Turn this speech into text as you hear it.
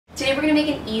Today we're going to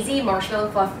make an easy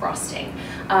marshmallow fluff frosting.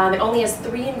 It only has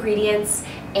 3 ingredients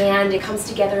and it comes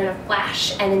together in a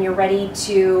flash, and then you're ready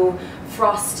to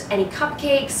frost any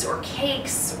cupcakes or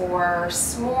cakes or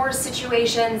s'mores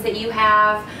situations that you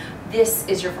have. This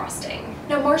is your frosting.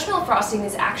 Now, marshmallow frosting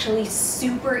is actually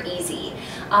super easy.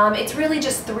 It's really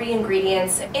just 3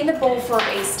 ingredients. In the bowl for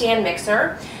a stand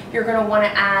mixer, you're going to want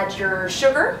to add your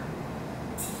sugar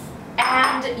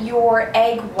and your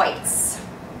egg whites.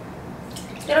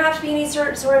 They don't have to be any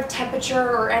sort of temperature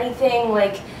or anything,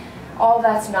 like all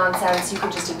that's nonsense, you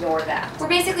can just ignore that. We're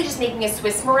basically just making a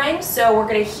Swiss meringue, so we're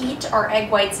going to heat our egg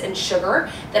whites and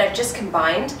sugar that I've just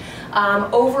combined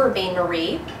over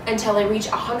bain-marie until they reach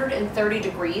 130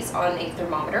 degrees on a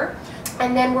thermometer.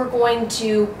 And then we're going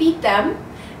to beat them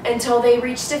until they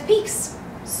reach stiff peaks.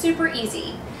 Super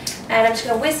easy. And I'm just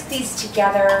going to whisk these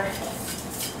together.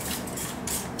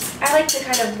 I like to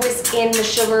kind of whisk in the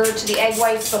sugar to the egg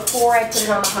whites before I put it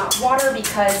on the hot water,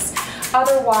 because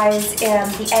otherwise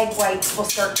the egg whites will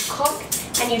start to cook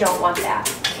and you don't want that.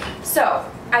 So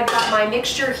I've got my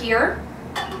mixture here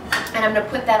and I'm going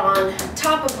to put that on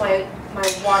top of my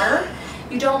water.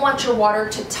 You don't want your water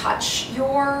to touch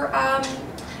your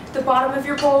the bottom of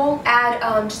your bowl.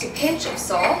 Add just a pinch of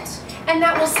salt, and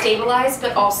that will stabilize,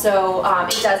 but also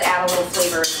it does add a little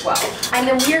flavor as well. And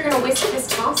then we are going to whisk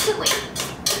this constantly.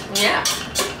 Yeah,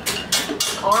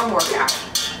 arm workout.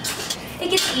 It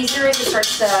gets easier as it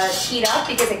starts to heat up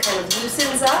because it kind of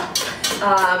loosens up,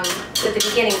 but the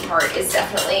beginning part is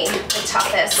definitely the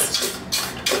toughest.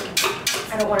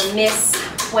 I don't want to miss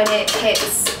when it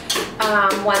hits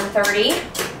 130.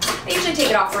 I usually take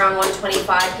it off around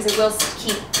 125 because it will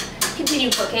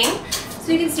continue cooking.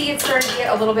 So you can see it's starting to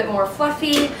get a little bit more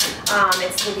fluffy.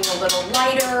 It's looking a little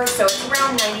lighter, so it's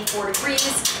around 94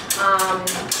 degrees.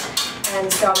 And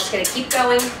so I'm just going to keep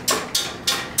going.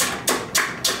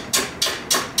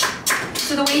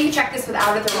 So the way you check this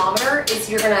without a thermometer is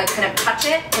you're going to kind of touch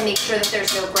it and make sure that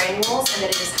there's no granules and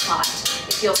that it is hot.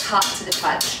 It feels hot to the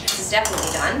touch. This is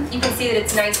definitely done. You can see that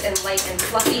it's nice and light and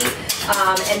fluffy,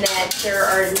 and that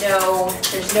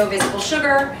there's no visible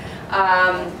sugar.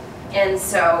 And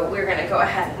so we're going to go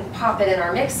ahead and pop it in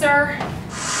our mixer.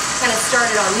 Kind of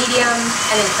start it on medium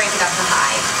and then crank it up to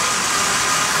high.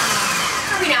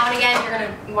 Every now and again, you're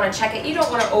going to want to check it. You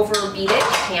don't want to overbeat it.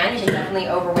 You can definitely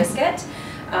over whisk it.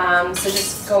 So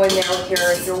just go in there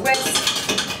with your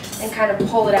whisk and kind of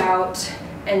pull it out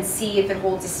and see if it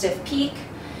holds a stiff peak.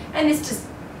 And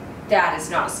that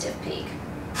is not a stiff peak.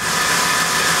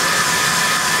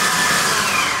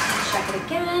 Check it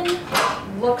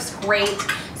again. Looks great.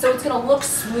 So it's going to look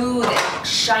smooth and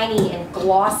shiny and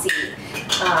glossy.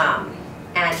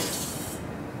 And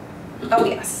oh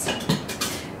yes.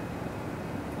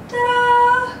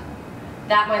 Ta-da!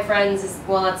 That, my friends, is,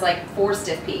 well, that's like 4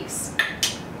 stiff peaks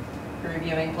for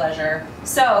viewing pleasure.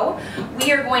 So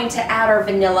we are going to add our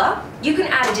vanilla. You can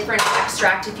add a different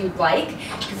extract if you'd like. You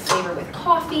can flavor with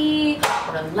coffee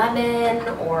or lemon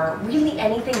or really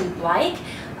anything you'd like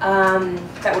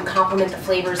that would complement the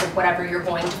flavors of whatever you're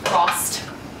going to frost.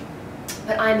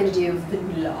 But I'm going to do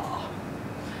vanilla.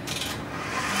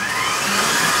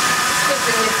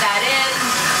 Quickly whip that in.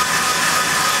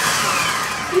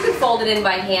 You can fold it in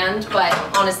by hand, but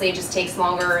honestly it just takes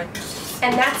longer.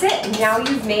 And that's it. Now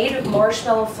you've made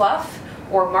marshmallow fluff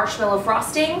or marshmallow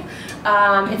frosting.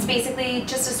 It's basically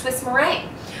just a Swiss meringue.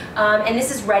 And this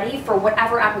is ready for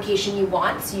whatever application you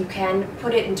want. So you can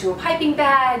put it into a piping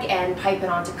bag and pipe it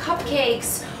onto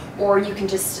cupcakes, or you can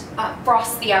just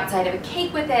frost the outside of a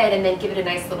cake with it and then give it a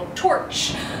nice little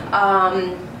torch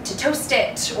to toast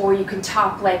it, or you can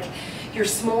top like your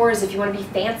s'mores if you want to be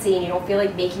fancy and you don't feel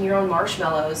like making your own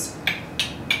marshmallows.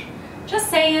 Just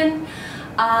saying.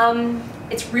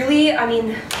 It's really, I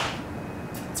mean,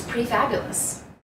 it's pretty fabulous.